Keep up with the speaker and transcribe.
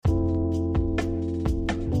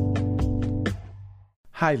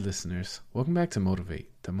Hi, listeners. Welcome back to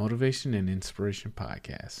Motivate, the Motivation and Inspiration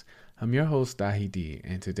Podcast. I'm your host, Dahi D,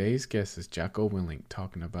 and today's guest is Jocko Willink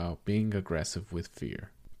talking about being aggressive with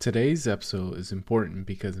fear. Today's episode is important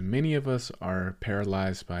because many of us are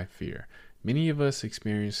paralyzed by fear. Many of us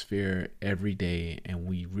experience fear every day, and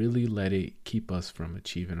we really let it keep us from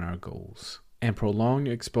achieving our goals. And prolonged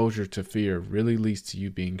exposure to fear really leads to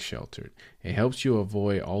you being sheltered. It helps you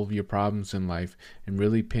avoid all of your problems in life and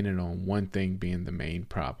really pin it on one thing being the main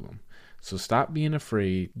problem. So stop being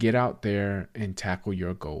afraid, get out there and tackle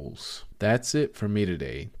your goals. That's it for me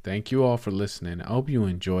today. Thank you all for listening. I hope you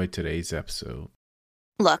enjoyed today's episode.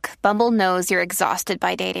 Look, Bumble knows you're exhausted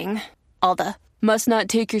by dating. All the must not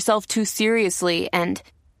take yourself too seriously and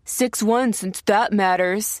 6'1" since that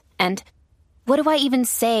matters. And what do I even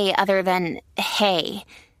say other than, hey?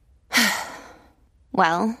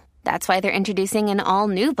 Well, that's why they're introducing an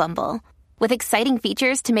all-new Bumble, with exciting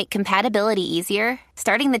features to make compatibility easier,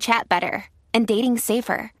 starting the chat better, and dating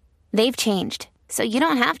safer. They've changed, so you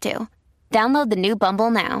don't have to. Download the new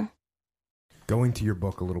Bumble now. Going to your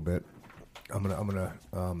book a little bit, I'm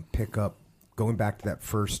gonna pick up, going back to that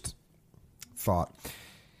first thought.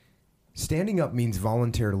 Standing up means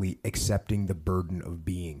voluntarily accepting the burden of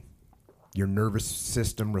being. Your nervous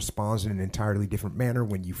system responds in an entirely different manner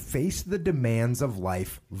when you face the demands of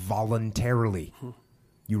life voluntarily.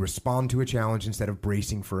 You respond to a challenge instead of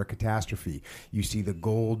bracing for a catastrophe. You see the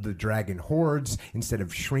gold the dragon hoards instead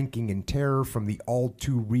of shrinking in terror from the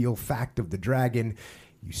all-too-real fact of the dragon.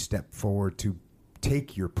 You step forward to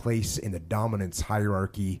take your place in the dominance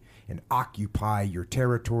hierarchy and occupy your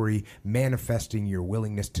territory, manifesting your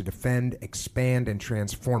willingness to defend, expand, and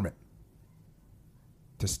transform it.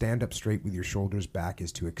 To stand up straight with your shoulders back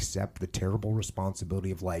is to accept the terrible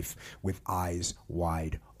responsibility of life with eyes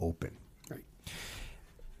wide open. Right.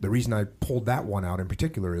 The reason I pulled that one out in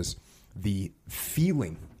particular is the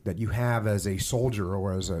feeling that you have as a soldier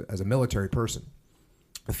or as a military person,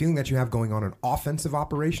 the feeling that you have going on an offensive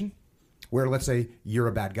operation where, let's say, you're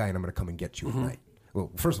a bad guy and I'm going to come and get you at night.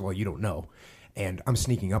 Well, first of all, you don't know, and I'm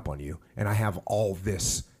sneaking up on you, and I have all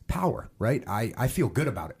this power, right? I feel good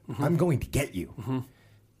about it. I'm going to get you.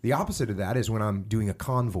 The opposite of that is when I'm doing a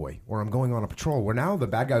convoy or I'm going on a patrol where now the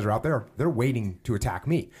bad guys are out there, they're waiting to attack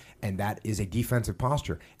me. And that is a defensive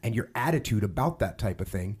posture. And your attitude about that type of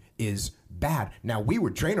thing is bad. Now, we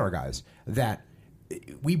would train our guys that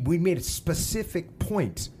we made a specific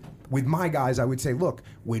point. With my guys, I would say, look,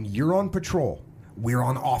 when you're on patrol, we're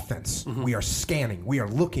on offense. We are scanning. We are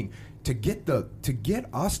looking to get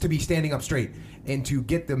us to be standing up straight and to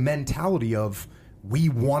get the mentality of, we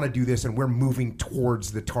want to do this and we're moving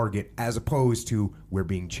towards the target as opposed to we're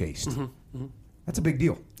being chased. That's a big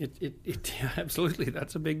deal. Yeah, absolutely.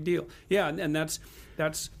 That's a big deal. Yeah, and that's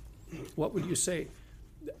what would you say?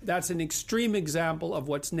 That's an extreme example of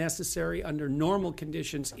what's necessary under normal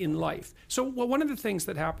conditions in life. So one of the things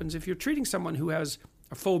that happens if you're treating someone who has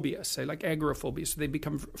a phobia, say like agoraphobia, so they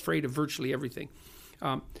become afraid of virtually everything.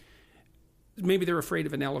 Maybe they're afraid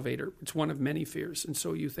of an elevator. It's one of many fears. And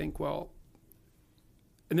so you think, well,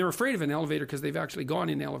 and they're afraid of an elevator because they've actually gone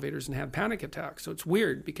in elevators and had panic attacks. So it's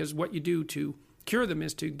weird because what you do to cure them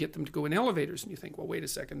is to get them to go in elevators. And you think, well, wait a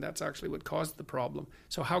second, that's actually what caused the problem.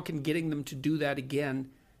 So how can getting them to do that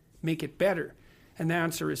again make it better? And the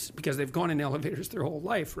answer is because they've gone in elevators their whole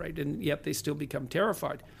life, right? And yet they still become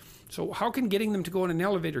terrified. So how can getting them to go in an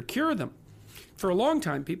elevator cure them? For a long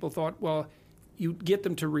time, people thought, well, you get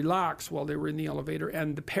them to relax while they were in the elevator,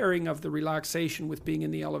 and the pairing of the relaxation with being in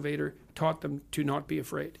the elevator taught them to not be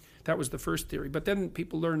afraid. That was the first theory. But then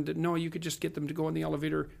people learned that, no, you could just get them to go in the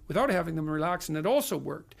elevator without having them relax, and it also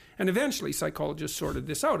worked. And eventually psychologists sorted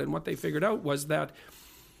this out, and what they figured out was that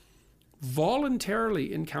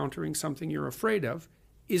voluntarily encountering something you're afraid of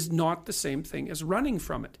is not the same thing as running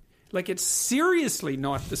from it. Like, it's seriously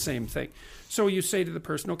not the same thing. So you say to the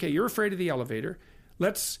person, okay, you're afraid of the elevator.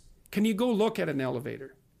 Can you go look at an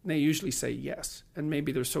elevator? And they usually say yes. And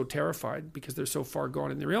maybe they're so terrified because they're so far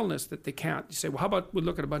gone in their illness that they can't. You say, well, how about we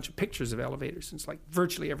look at a bunch of pictures of elevators? And it's like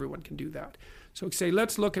virtually everyone can do that. So say,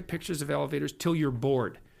 let's look at pictures of elevators till you're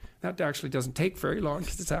bored. That actually doesn't take very long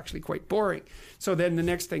because it's actually quite boring. So then the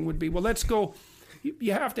next thing would be, well, let's go.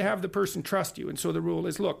 You have to have the person trust you. And so the rule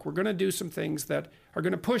is, look, we're going to do some things that are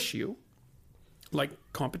going to push you, like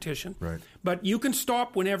competition. Right. But you can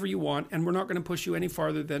stop whenever you want, and we're not going to push you any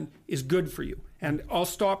farther than is good for you. And I'll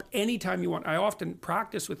stop anytime you want. I often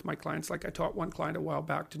practice with my clients, like I taught one client a while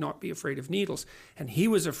back to not be afraid of needles, and he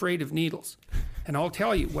was afraid of needles. And I'll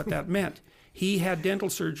tell you what that meant. He had dental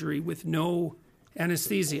surgery with no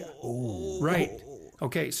anesthesia. Oh. Right.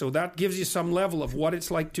 Okay, so that gives you some level of what it's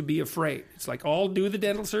like to be afraid. It's like, I'll do the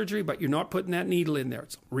dental surgery, but you're not putting that needle in there.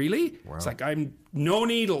 It's really? Wow. It's like, I'm no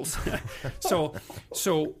needles. So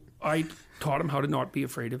I taught him how to not be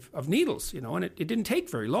afraid of needles, and it didn't take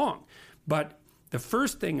very long. But the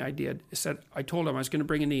first thing I did is I told him I was going to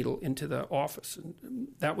bring a needle into the office. And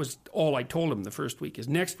that was all I told him the first week, is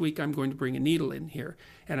next week I'm going to bring a needle in here,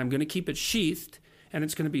 and I'm going to keep it sheathed, and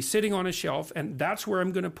it's going to be sitting on a shelf, and that's where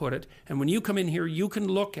I'm going to put it. And when you come in here, you can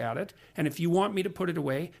look at it, and if you want me to put it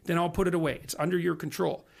away, then I'll put it away. It's under your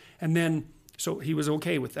control. And then, so he was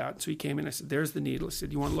okay with that. So he came in, I said, there's the needle. I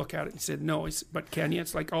said, you want to look at it? He said, no. He said, but can you?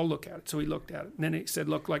 It's like, I'll look at it. So he looked at it. And then he said,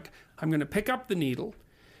 look, like, I'm going to pick up the needle,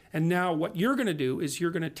 and now what you're going to do is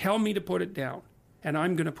you're going to tell me to put it down, and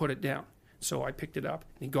I'm going to put it down. So I picked it up,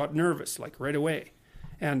 and he got nervous, like right away.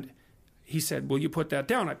 And he said, will you put that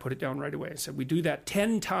down? I put it down right away. I said, we do that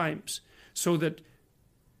 10 times so that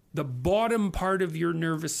the bottom part of your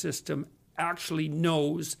nervous system actually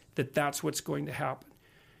knows that that's what's going to happen.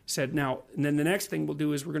 He said, now, and then the next thing we'll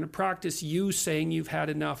do is we're going to practice you saying you've had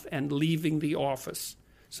enough and leaving the office.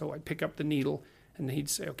 So I'd pick up the needle, and he'd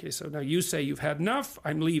say, okay, so now you say you've had enough,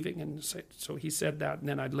 I'm leaving. And so he said that, and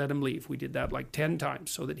then I'd let him leave. We did that like 10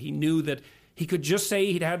 times so that he knew that he could just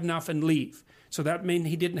say he'd had enough and leave. So that meant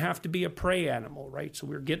he didn't have to be a prey animal, right? So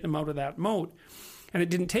we were getting him out of that mode. And it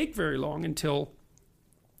didn't take very long until,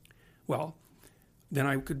 well, then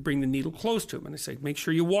I could bring the needle close to him. And I say, make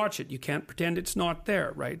sure you watch it. You can't pretend it's not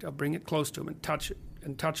there, right? I'll bring it close to him and touch it,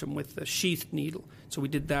 and touch him with the sheathed needle. So we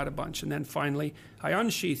did that a bunch. And then finally, I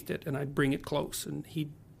unsheathed it, and I'd bring it close. And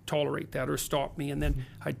he'd tolerate that or stop me. And then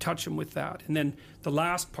I'd touch him with that. And then the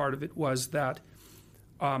last part of it was that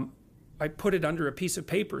I put it under a piece of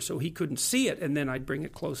paper so he couldn't see it, and then I'd bring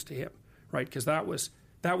it close to him, right? Because that was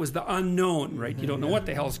the unknown, right? You don't know what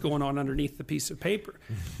the hell's going on underneath the piece of paper.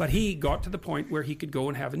 But he got to the point where he could go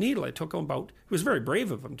and have a needle. It took him it was very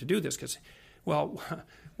brave of him to do this because, well,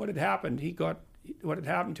 what had happened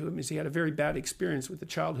to him is he had a very bad experience with a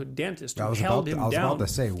childhood dentist who held him down. I was about to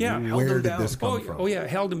say, where did this come from? Oh, yeah,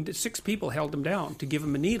 6 people held him down to give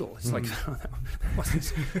him a needle. It's like,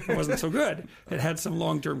 that wasn't so good. It had some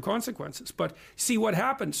long-term consequences. But see what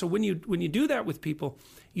happened. So when you do that with people,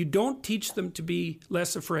 you don't teach them to be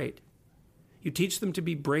less afraid. You teach them to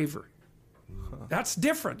be braver. That's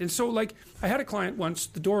different. And so, like, I had a client once,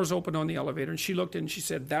 the door was open on the elevator, and she looked in and she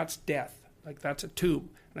said, that's death. Like, that's a tube.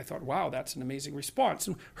 And I thought, wow, that's an amazing response.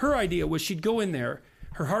 And her idea was she'd go in there,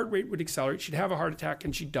 her heart rate would accelerate, she'd have a heart attack,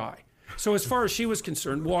 and she'd die. So as far as she was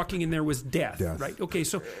concerned, walking in there was death. Right? Okay,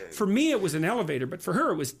 so for me it was an elevator, but for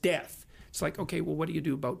her it was death. It's like, okay, well, what do you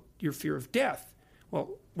do about your fear of death?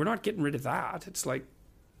 Well, we're not getting rid of that. It's like,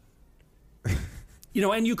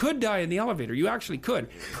 and you could die in the elevator. You actually could.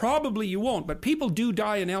 Probably you won't, but people do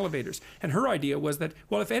die in elevators. And her idea was that,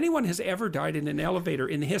 well, if anyone has ever died in an elevator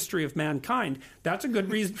in the history of mankind, that's a good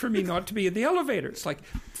reason for me not to be in the elevator. It's like,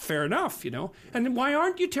 fair enough, And then why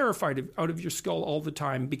aren't you terrified out of your skull all the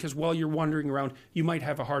time? Because while you're wandering around, you might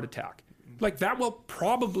have a heart attack. Like, that will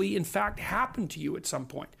probably, in fact, happen to you at some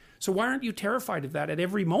point. So why aren't you terrified of that at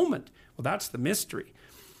every moment? Well, that's the mystery.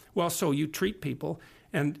 Well, so you treat people.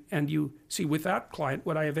 And you see, with that client,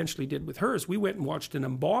 what I eventually did with her is we went and watched an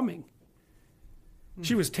embalming.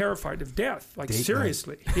 She was terrified of death, like date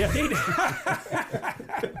seriously. Night. Yeah, date.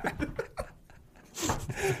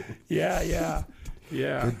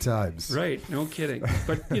 Yeah. Good times. Right, no kidding.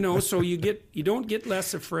 But so you don't get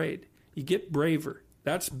less afraid. You get braver.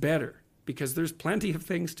 That's better because there's plenty of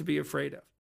things to be afraid of.